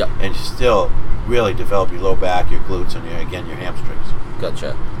risk. Yep. And you still really develop your low back, your glutes, and your hamstrings.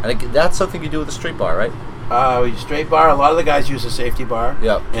 Gotcha. And that's something you do with a straight bar, right? Straight bar. A lot of the guys use a safety bar.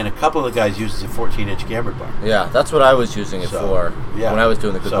 Yep. And a couple of the guys use a 14-inch cambered bar. Yeah, that's what I was using it for when I was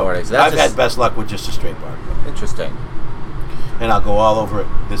doing the good mornings. I've had best luck with just a straight bar. Interesting. And I'll go all over it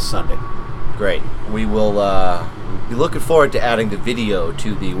this Sunday. Great. We will be looking forward to adding the video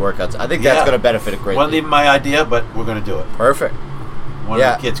to the workouts. I think that's going to benefit it greatly. Wasn't even my idea, but we're going to do it. Perfect. One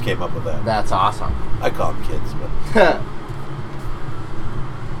of the kids came up with that. That's awesome. I call them kids, but...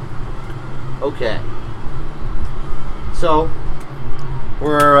 Okay. So,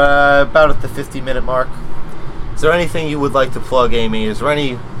 we're about at the 50-minute mark. Is there anything you would like to plug, Amy? Is there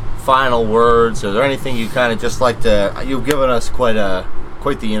any final words? Is there anything you kind of just like to... You've given us quite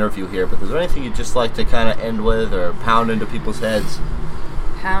the interview here, but is there anything you'd just like to kind of end with or pound into people's heads?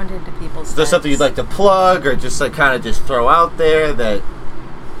 Pound into people's heads. Is there something you'd like to plug or just like kind of just throw out there that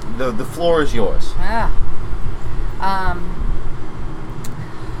the floor is yours?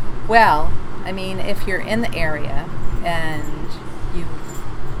 Well, I mean, if you're in the area and you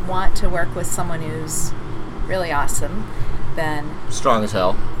want to work with someone who's really awesome, then... Strong as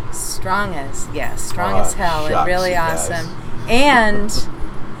hell. Strong as hell and really awesome. Guys. And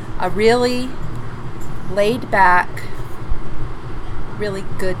a really laid back, really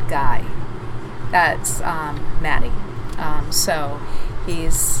good guy. That's Matty. So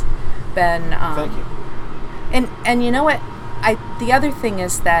he's been... Thank you. And you know what? The other thing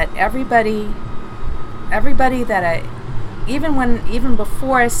is that everybody that I, even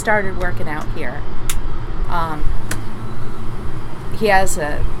before I started working out here, he has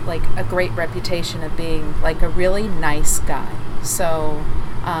a great reputation of being like a really nice guy. So,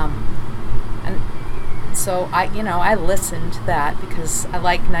 and so I listened to that because I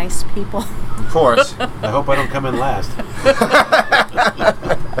like nice people. Of course. I hope I don't come in last.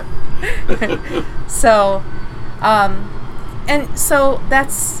 So, and so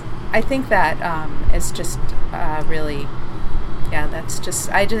I think that is just really, that's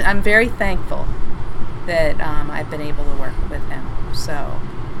just, I'm very thankful that I've been able to work with him. So.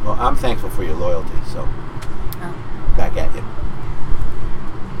 Well, I'm thankful for your loyalty, so back at you.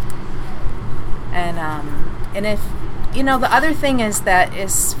 And if, the other thing is that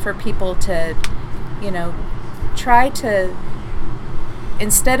is for people to, try to,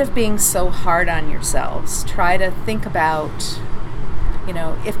 instead of being so hard on yourselves, try to think about,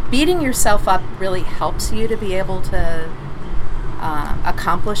 if beating yourself up really helps you to be able to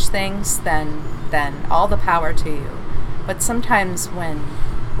accomplish things, then all the power to you. But sometimes when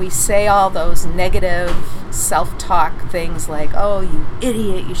we say all those negative self-talk things like, oh, you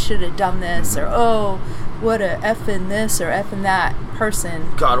idiot, you should have done this, or oh, what a effing this or effing that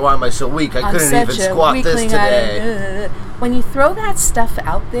person. God, why am I so weak? I couldn't even squat this today. When you throw that stuff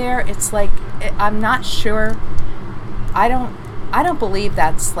out there, it's like, I'm not sure. I don't believe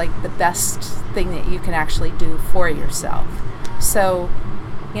that's like the best thing that you can actually do for yourself. So,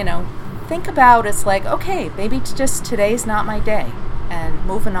 think about it's like, okay, maybe just today's not my day, and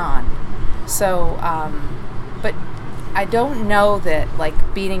moving on. So, but I don't know that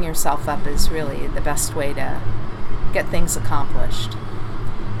like beating yourself up is really the best way to get things accomplished.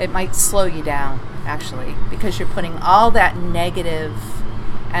 It might slow you down, actually, because you're putting all that negative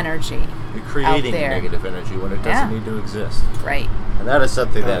energy You're creating out there. negative energy when it doesn't need to exist. Right. And that is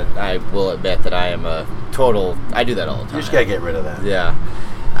something that I will admit that I am a total... I do that all the time. You just got to get rid of that. Yeah.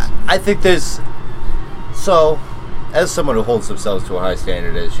 I think there's... So, as someone who holds themselves to a high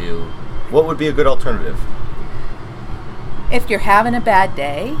standard as you, what would be a good alternative? If you're having a bad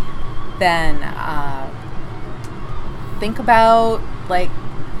day, then think about, like,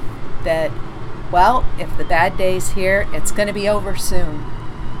 that, well, if the bad day's here, it's going to be over soon.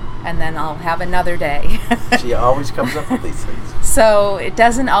 And then I'll have another day. She always comes up with these things. So it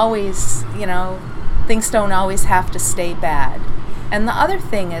doesn't always, things don't always have to stay bad. And the other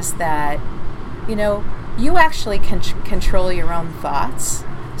thing is that, you actually can control your own thoughts.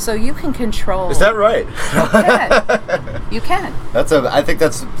 So you can control... Is that right? You can. I think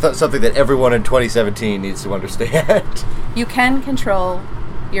that's something that everyone in 2017 needs to understand. You can control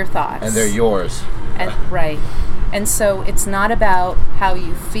your thoughts. And they're yours. Right. And so it's not about how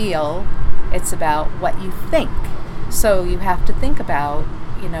you feel, it's about what you think. So you have to think about,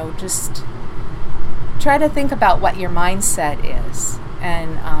 just try to think about what your mindset is.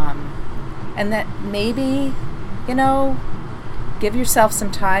 And that maybe, give yourself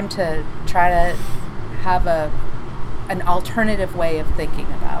some time to try to have an alternative way of thinking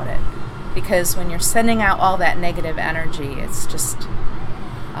about it. Because when you're sending out all that negative energy, it's just...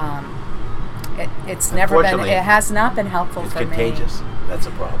 It's never been. It has not been helpful for me. It's contagious. That's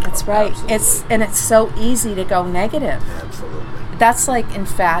a problem. That's right. Absolutely. It's so easy to go negative. Absolutely. That's like, in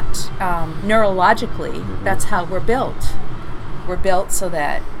fact, neurologically, that's how we're built. We're built so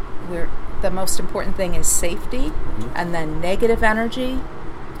that the most important thing is safety, and then negative energy,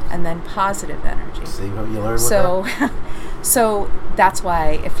 and then positive energy. See what you learn with that? So that's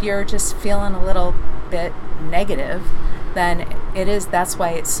why if you're just feeling a little bit negative, then that's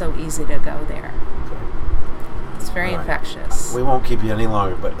why it's so easy to go there. Okay. It's very infectious. We won't keep you any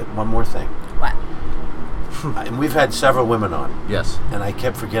longer, but one more thing. What? And we've had several women on. Yes. And I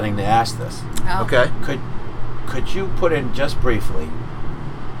kept forgetting to ask this. Oh. Okay. Could you put in just briefly,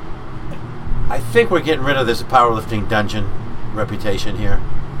 I think we're getting rid of this powerlifting dungeon reputation here.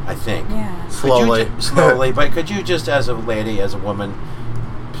 I think. Yeah. Slowly. But could you just, as a lady, as a woman,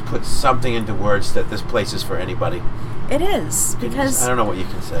 put something into words that this place is for anybody? It is, because... I don't know what you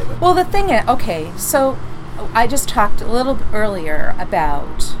can say, but... Well, the thing is, okay, so I just talked a little earlier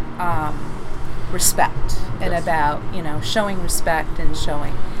about respect and about, showing respect and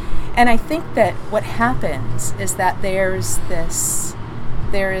showing. And I think that what happens is that there is a,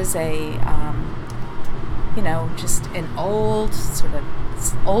 just an old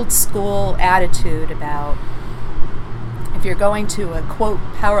school attitude about if you're going to a, quote,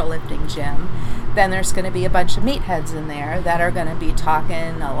 powerlifting gym, then there's going to be a bunch of meatheads in there that are going to be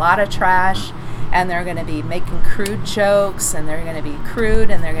talking a lot of trash, and they're going to be making crude jokes, and they're going to be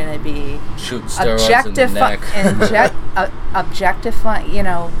crude, and they're going to be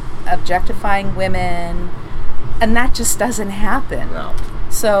objectifying women, and that just doesn't happen. No.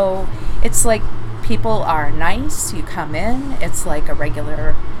 So it's like people are nice. You come in, it's like a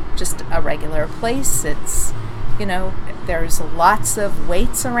regular place. It's there's lots of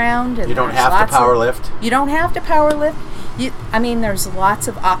weights around. And you don't have to power lift. You don't have to power lift. There's lots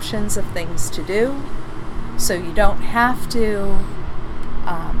of options of things to do. So you don't have to.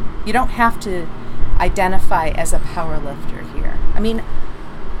 You don't have to identify as a power lifter here.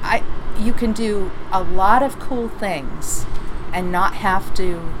 You can do a lot of cool things, and not have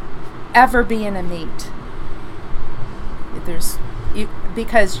to ever be in a meet.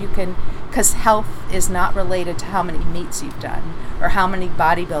 Because health is not related to how many meets you've done or how many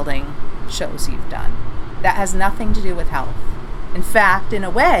bodybuilding shows you've done. That has nothing to do with health. In fact, in a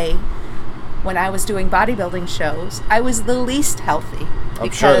way, when I was doing bodybuilding shows, I was the least healthy.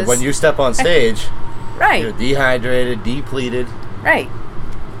 I'm sure when you step on stage, right, you're dehydrated, depleted. Right.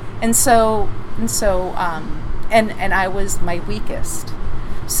 And I was my weakest.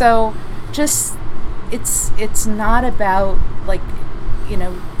 So just it's not about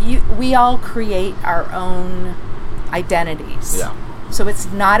we all create our own identities. Yeah. So it's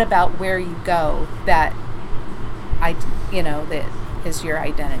not about where you go that that is your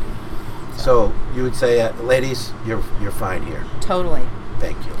identity. So you would say, ladies, you're fine here. Totally.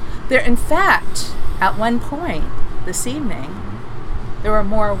 Thank you. In fact, at one point this evening, there were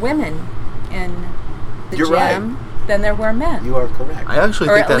more women in the gym than there were men. You are correct. I actually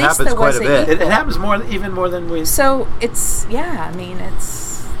think that happens quite a bit. It happens even more than we... So it's, yeah.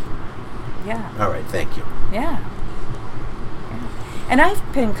 All right, thank you. Yeah. And I've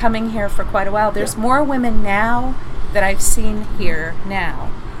been coming here for quite a while. There's more women now that I've seen here now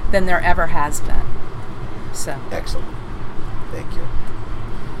than there ever has been. So Excellent. Thank you.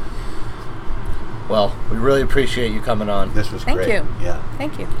 Well, we really appreciate you coming on. This was Thank great. you. Yeah.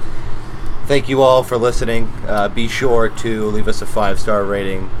 thank you. Thank you all for listening. Be sure to leave us a 5-star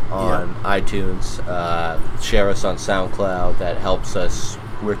rating on iTunes. Share us on SoundCloud. That helps us.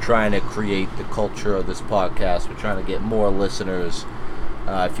 We're trying to create the culture of this podcast. We're trying to get more listeners.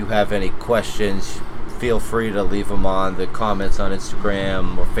 If you have any questions, feel free to leave them on the comments on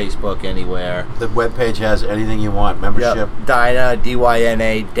Instagram or Facebook, anywhere. The webpage has anything you want. Membership. Yep. Dyna,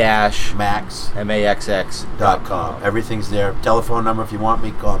 DYNA- Max. MAXX.com. Everything's there. Telephone number if you want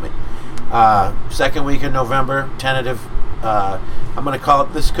me, call me. Second week in November, tentative. I'm going to call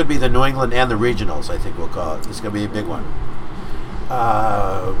it, this could be the New England and the regionals, I think we'll call it. This is going to be a big one.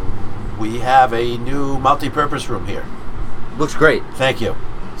 We have a new multi-purpose room here. Looks great. Thank you.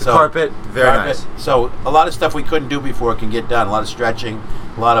 The carpet, very nice. So a lot of stuff we couldn't do before can get done. A lot of stretching,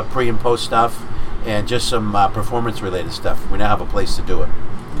 a lot of pre and post stuff, and just some performance-related stuff. We now have a place to do it.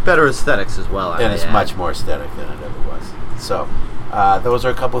 Better aesthetics as well. And it's much more aesthetic than it ever was. So those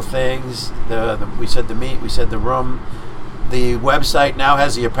are a couple of things. We said the meet, we said the room. The website now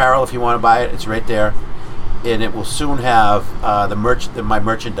has the apparel if you want to buy it. It's right there. And it will soon have my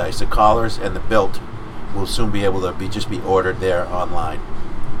merchandise, the collars and the belt will soon be able to be ordered there online.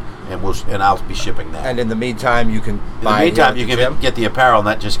 And I'll be shipping that. And in the meantime, you can buy you can get the apparel, and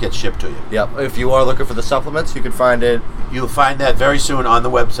that just gets shipped to you. Yep. If you are looking for the supplements, you can find it. You'll find that very soon on the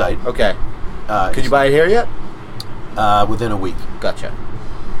website. Okay. Can you buy it here yet? Within a week. Gotcha.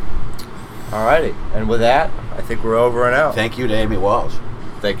 Alrighty. And with that, I think we're over and out. Thank you to Amy Walsh.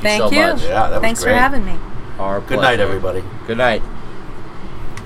 Thank you Thank so you. much. Yeah, that was Thanks great. for having me. Our Good pleasure. night, everybody. Good night.